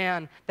serve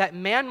man, that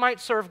man might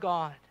serve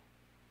God.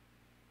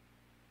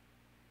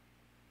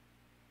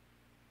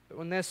 But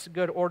when this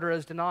good order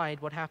is denied,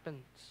 what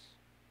happens?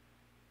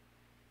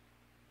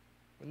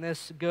 When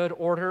this good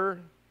order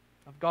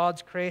of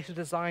God's creation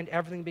design,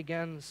 everything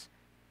begins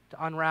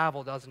to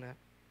unravel, doesn't it?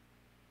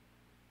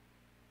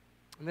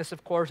 And this,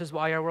 of course, is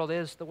why our world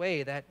is the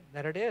way that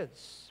it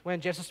is. When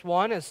Genesis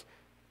 1 is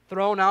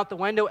thrown out the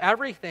window,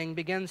 everything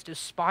begins to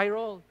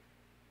spiral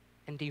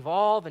and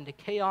devolve into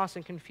chaos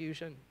and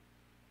confusion.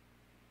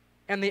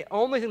 And the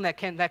only thing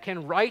that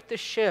can right the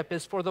ship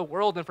is for the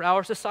world and for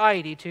our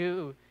society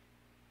to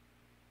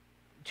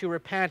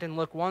repent and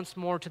look once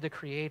more to the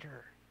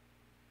Creator.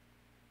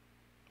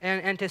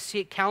 And to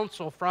seek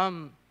counsel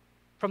from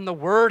the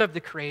Word of the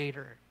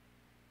Creator,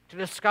 to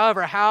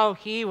discover how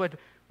He would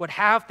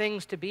have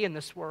things to be in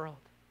this world.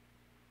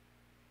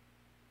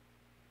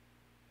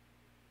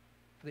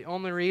 The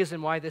only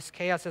reason why this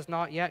chaos has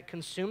not yet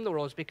consumed the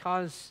world is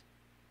because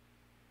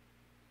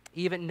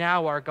even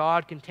now our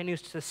God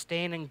continues to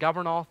sustain and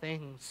govern all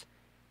things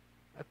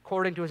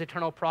according to His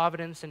eternal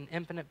providence and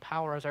infinite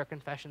power, as our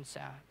confession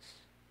says.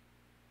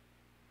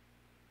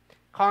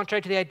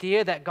 Contrary to the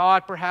idea that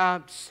God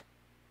perhaps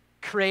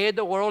created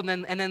the world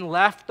and then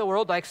left the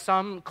world like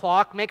some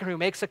clockmaker who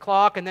makes a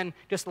clock and then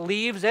just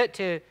leaves it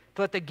to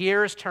let the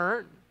gears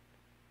turn.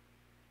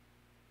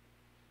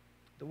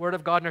 The Word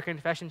of God in our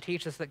confession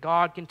teaches that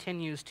God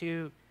continues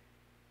to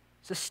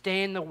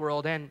sustain the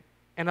world and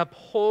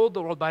uphold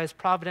the world by His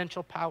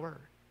providential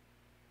power.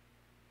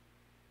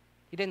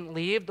 He didn't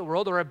leave the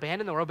world or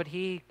abandon the world, but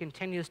He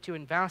continues to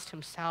invest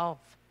Himself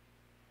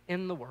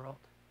in the world.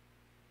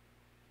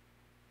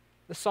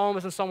 The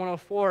psalmist in Psalm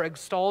 104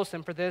 extols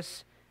Him for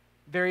this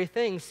very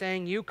thing,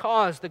 saying, "You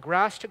cause the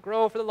grass to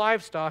grow for the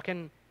livestock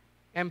and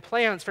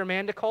plants for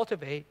man to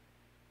cultivate,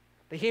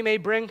 that he may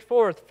bring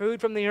forth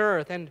food from the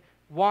earth and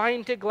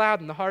wine to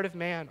gladden the heart of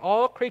man.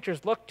 All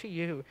creatures look to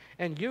you,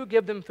 and you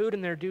give them food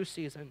in their due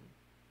season."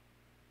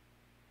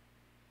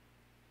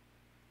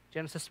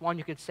 Genesis 1,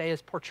 you could say,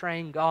 is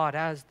portraying God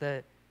as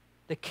the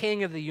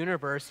king of the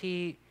universe.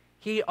 He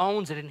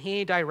owns it and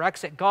He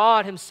directs it.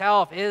 God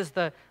Himself is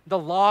the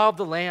law of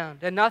the land,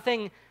 and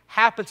nothing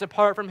happens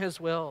apart from His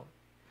will.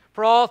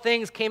 For all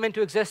things came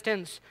into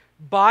existence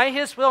by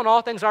His will, and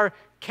all things are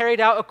carried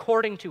out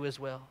according to His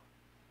will.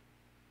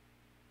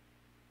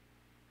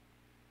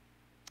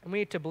 And we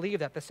need to believe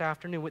that this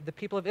afternoon. The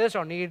people of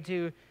Israel need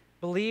to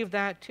believe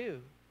that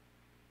too.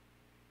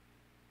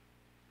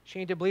 She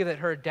needed to believe that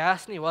her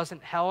destiny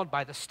wasn't held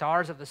by the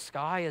stars of the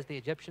sky, as the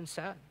Egyptians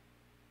said,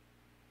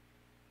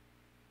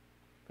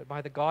 but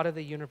by the God of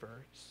the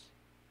universe.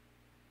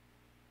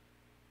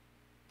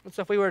 And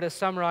so if we were to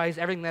summarize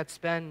everything that's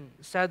been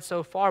said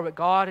so far, what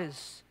God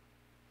is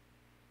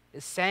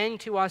saying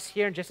to us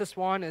here in Genesis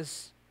 1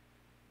 is,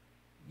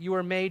 you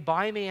are made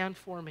by me and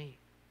for me.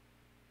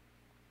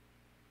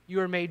 You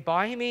are made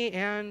by me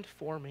and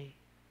for me.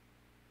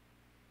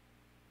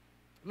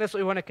 And that's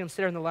what we want to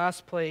consider in the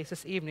last place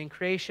this evening,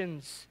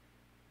 creation's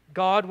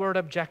Godward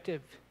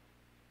objective.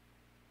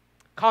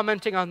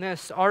 Commenting on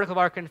this article of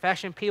our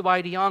confession,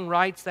 P.Y. de Young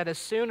writes that as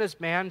soon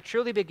as man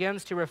truly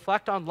begins to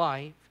reflect on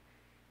life,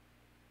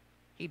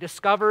 he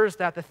discovers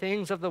that the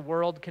things of the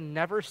world can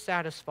never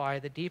satisfy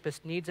the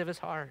deepest needs of his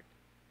heart.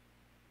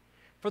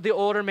 For the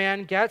older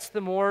man gets, the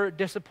more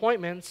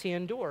disappointments he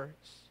endures.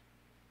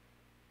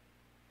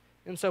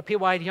 And so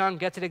P.Y. de Young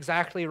gets it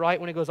exactly right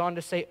when he goes on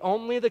to say,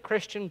 only the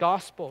Christian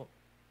gospel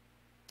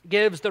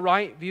gives the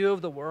right view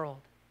of the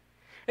world.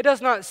 It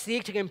does not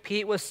seek to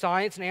compete with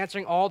science in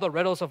answering all the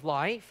riddles of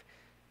life,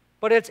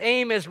 but its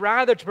aim is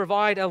rather to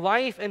provide a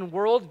life and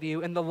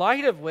worldview in the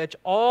light of which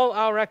all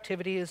our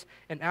activities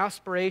and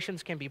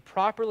aspirations can be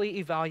properly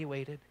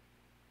evaluated.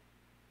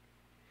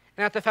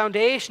 And at the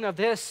foundation of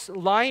this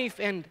life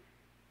and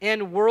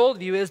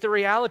worldview is the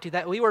reality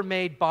that we were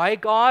made by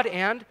God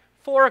and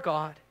for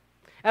God.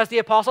 As the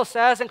apostle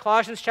says in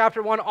Colossians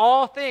chapter 1,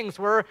 all things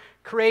were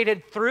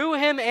created through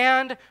Him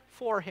and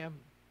for Him.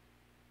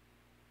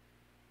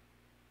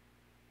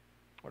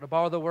 Or to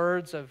borrow the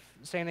words of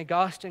St.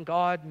 Augustine,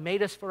 God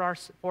made us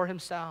for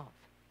Himself.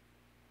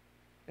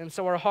 And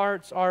so our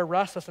hearts are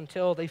restless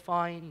until they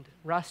find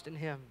rest in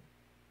Him.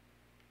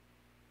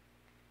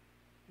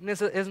 And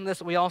isn't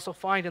this what we also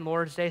find in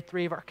Lord's Day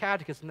 3 of our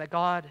catechism, that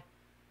God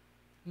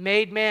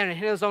made man in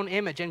His own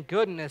image, in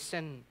goodness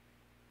and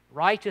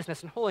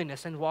righteousness and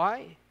holiness. And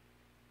why?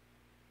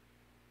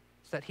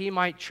 So that he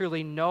might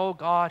truly know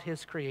God,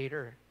 his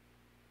Creator,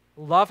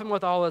 love Him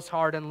with all his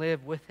heart, and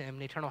live with Him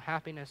in eternal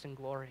happiness and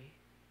glory.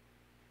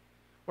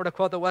 Or to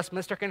quote the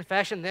Westminster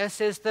Confession, this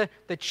is the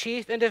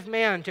chief end of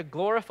man, to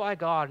glorify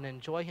God and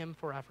enjoy Him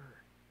forever.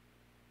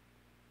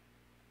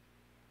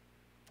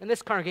 And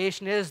this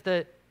congregation is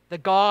the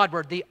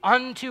Godward, the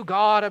unto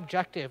God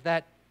objective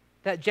that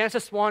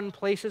Genesis 1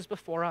 places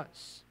before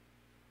us.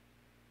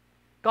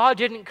 God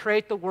didn't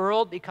create the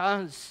world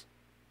because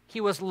He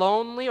was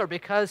lonely or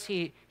because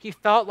he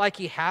felt like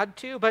He had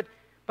to, but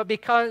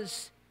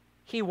because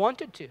he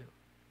wanted to,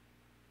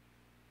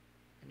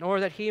 in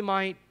order that he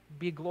might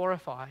be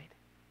glorified,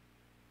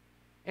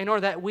 in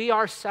order that we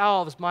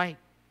ourselves might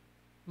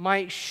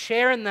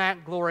share in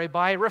that glory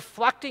by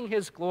reflecting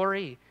his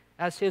glory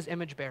as his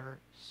image bearers.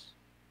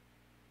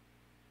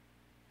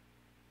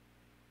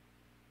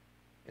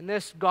 And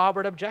this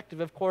Godward objective,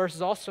 of course,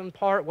 is also in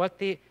part what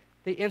the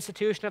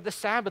institution of the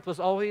Sabbath was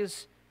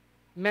always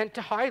meant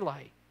to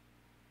highlight.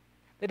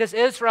 That as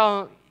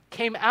Israel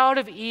came out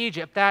of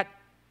Egypt, that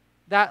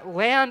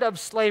land of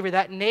slavery,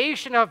 that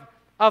nation of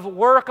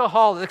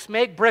workaholics,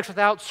 make bricks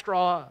without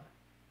straw,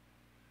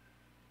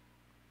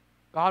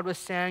 God was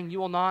saying, you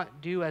will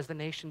not do as the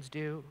nations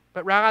do,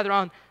 but rather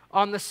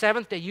on the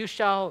seventh day you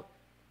shall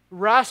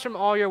rest from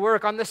all your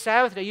work. On the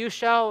Sabbath day you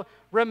shall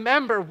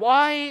remember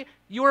why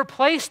you were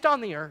placed on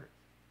the earth,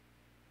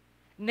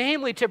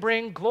 namely to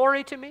bring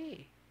glory to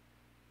me.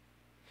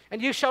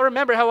 And you shall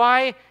remember how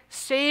I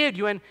saved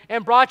you and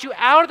brought you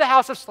out of the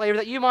house of slavery,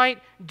 that you might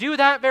do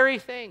that very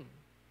thing,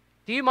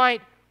 that you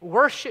might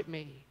worship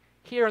me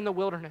here in the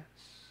wilderness.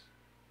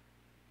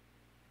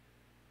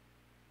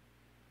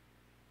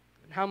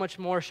 And how much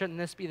more shouldn't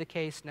this be the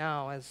case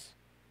now, as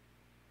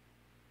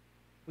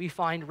we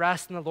find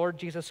rest in the Lord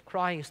Jesus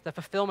Christ, the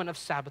fulfillment of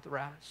Sabbath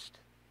rest?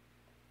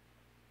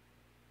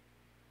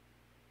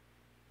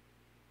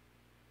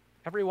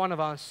 Every one of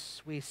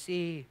us, we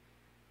see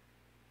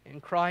in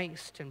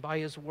Christ and by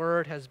his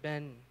word, has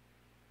been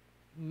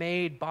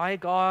made by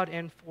God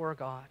and for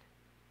God.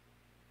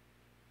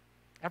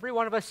 Every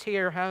one of us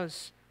here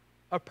has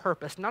a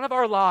purpose. None of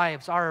our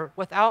lives are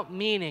without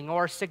meaning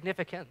or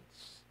significance.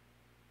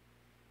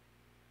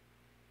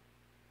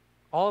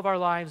 All of our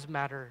lives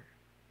matter.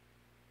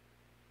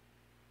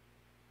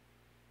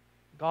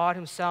 God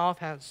himself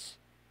has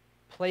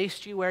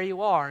placed you where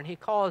you are, and he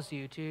calls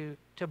you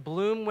to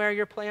bloom where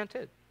you're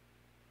planted.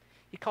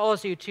 He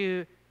calls you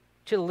to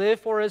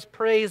live for his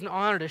praise and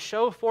honor, to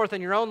show forth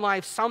in your own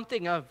life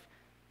something of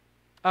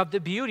the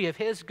beauty of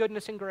his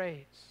goodness and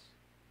grace.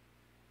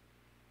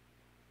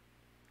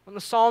 When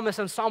the psalmist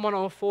in Psalm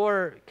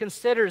 104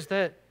 considers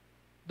the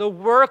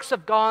works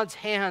of God's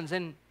hands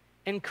in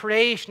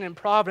creation and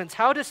providence,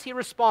 how does he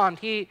respond?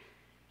 He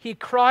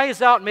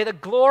cries out, "May the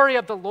glory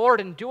of the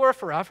Lord endure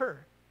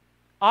forever.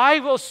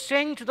 I will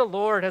sing to the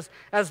Lord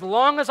as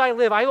long as I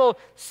live. I will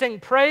sing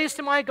praise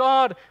to my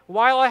God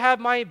while I have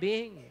my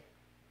being.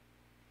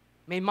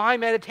 May my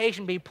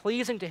meditation be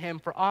pleasing to him,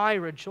 for I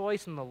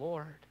rejoice in the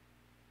Lord."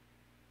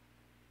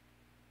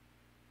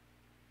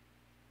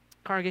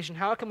 Congregation,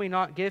 how can we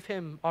not give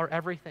him our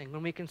everything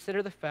when we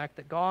consider the fact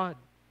that God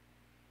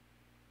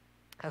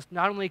has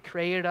not only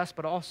created us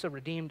but also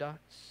redeemed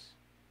us?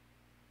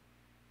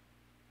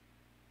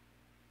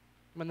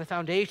 When the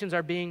foundations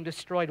are being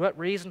destroyed, what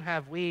reason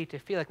have we to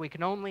feel like we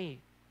can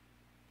only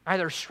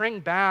either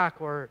shrink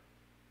back or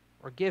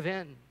give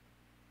in?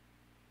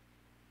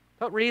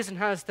 What reason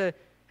has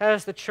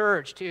the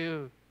church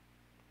to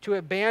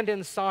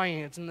abandon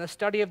science and the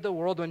study of the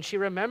world when she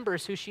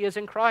remembers who she is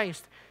in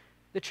Christ?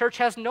 The church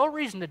has no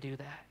reason to do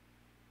that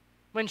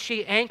when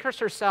she anchors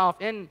herself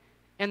in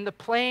the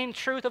plain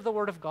truth of the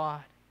Word of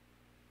God.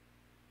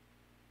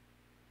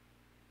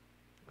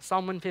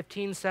 Psalm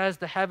 115 says,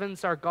 "The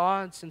heavens are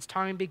God's since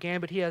time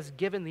began, but he has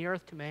given the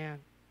earth to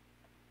man.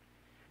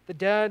 The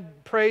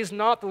dead praise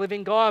not the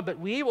living God, but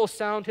we will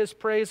sound his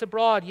praise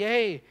abroad.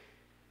 Yea,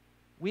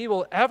 we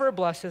will ever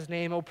bless his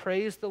name. O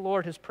praise the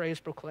Lord, his praise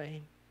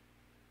proclaim."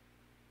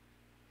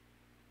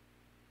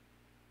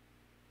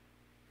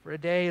 For a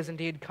day is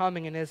indeed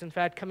coming, and is in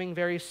fact coming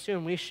very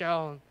soon. We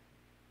shall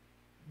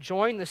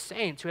join the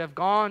saints who have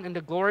gone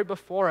into glory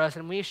before us,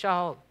 and we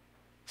shall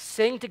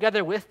sing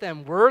together with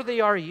them, "Worthy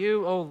are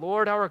you, O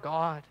Lord our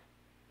God,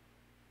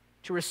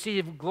 to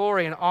receive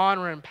glory and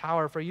honor and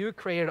power, for you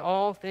created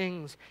all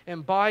things,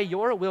 and by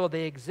your will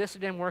they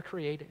existed and were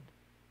created."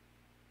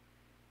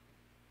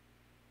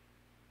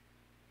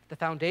 If the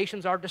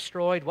foundations are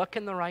destroyed, what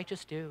can the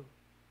righteous do?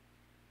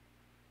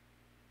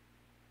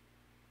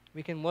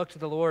 We can look to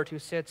the Lord who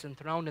sits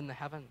enthroned in the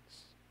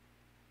heavens.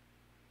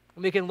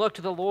 And we can look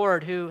to the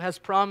Lord who has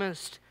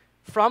promised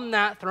from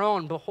that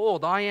throne,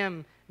 "Behold, I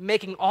am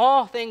making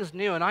all things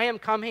new, and I am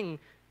coming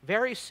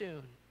very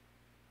soon."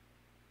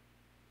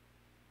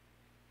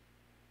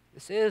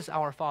 This is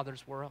our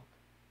Father's world.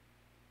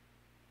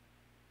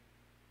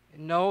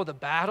 And no, the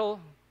battle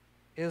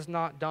is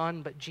not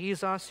done, but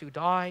Jesus, who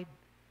died,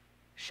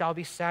 shall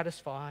be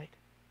satisfied,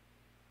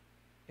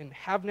 and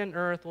heaven and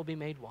earth will be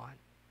made one.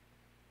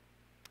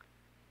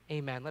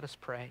 Amen. Let us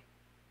pray.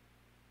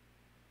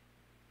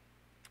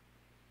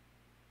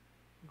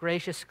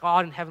 Gracious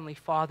God and Heavenly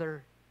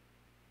Father,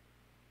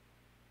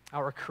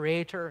 our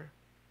Creator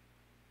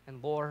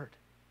and Lord,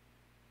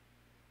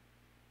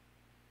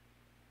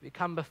 we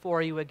come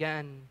before you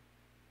again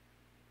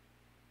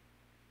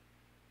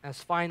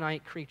as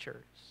finite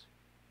creatures,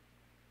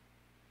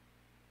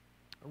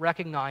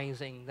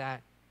 recognizing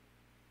that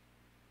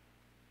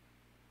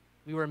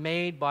we were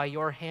made by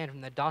your hand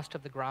from the dust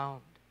of the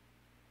ground,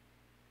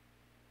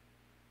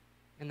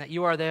 and that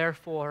you are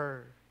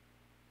therefore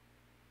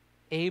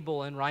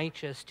able and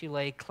righteous to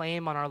lay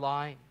claim on our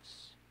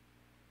lives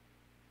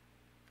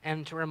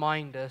and to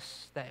remind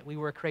us that we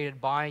were created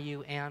by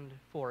you and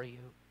for you.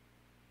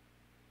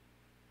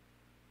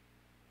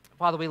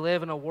 Father, we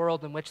live in a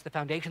world in which the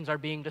foundations are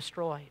being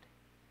destroyed.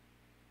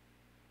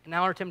 And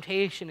our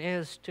temptation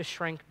is to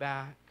shrink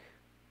back,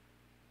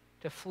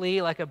 to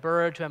flee like a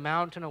bird to a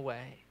mountain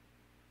away.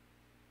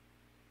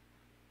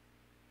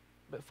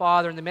 But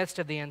Father, in the midst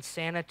of the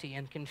insanity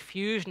and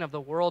confusion of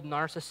the world and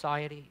our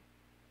society,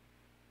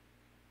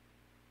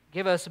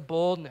 give us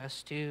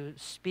boldness to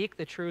speak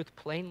the truth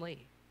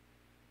plainly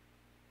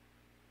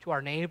to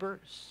our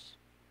neighbors,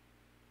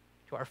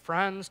 to our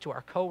friends, to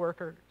our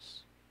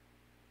coworkers.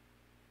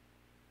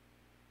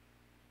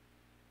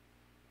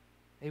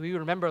 May we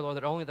remember, Lord,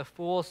 that only the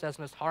fool says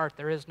in his heart,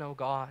 there is no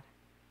God.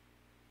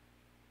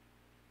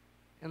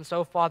 And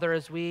so, Father,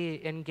 as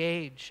we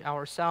engage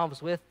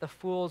ourselves with the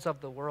fools of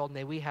the world,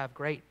 may we have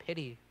great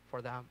pity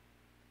for them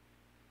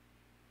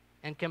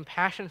and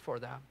compassion for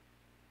them,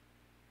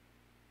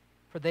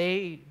 for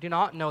they do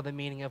not know the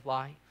meaning of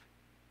life.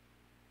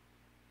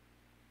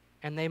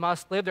 And they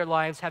must live their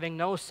lives having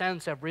no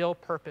sense of real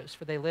purpose,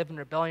 for they live in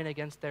rebellion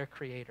against their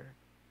Creator.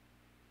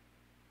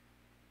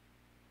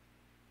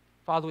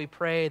 Father, we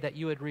pray that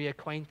you would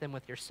reacquaint them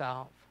with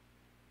yourself,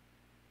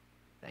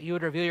 that you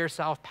would reveal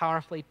yourself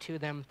powerfully to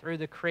them through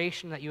the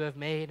creation that you have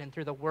made and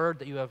through the word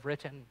that you have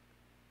written,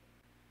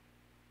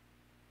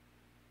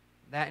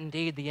 that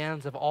indeed the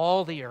ends of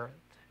all the earth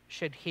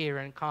should hear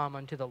and come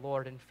unto the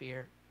Lord in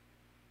fear.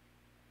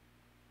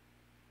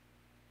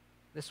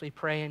 This we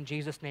pray in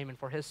Jesus' name and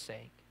for his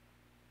sake.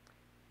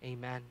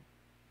 Amen.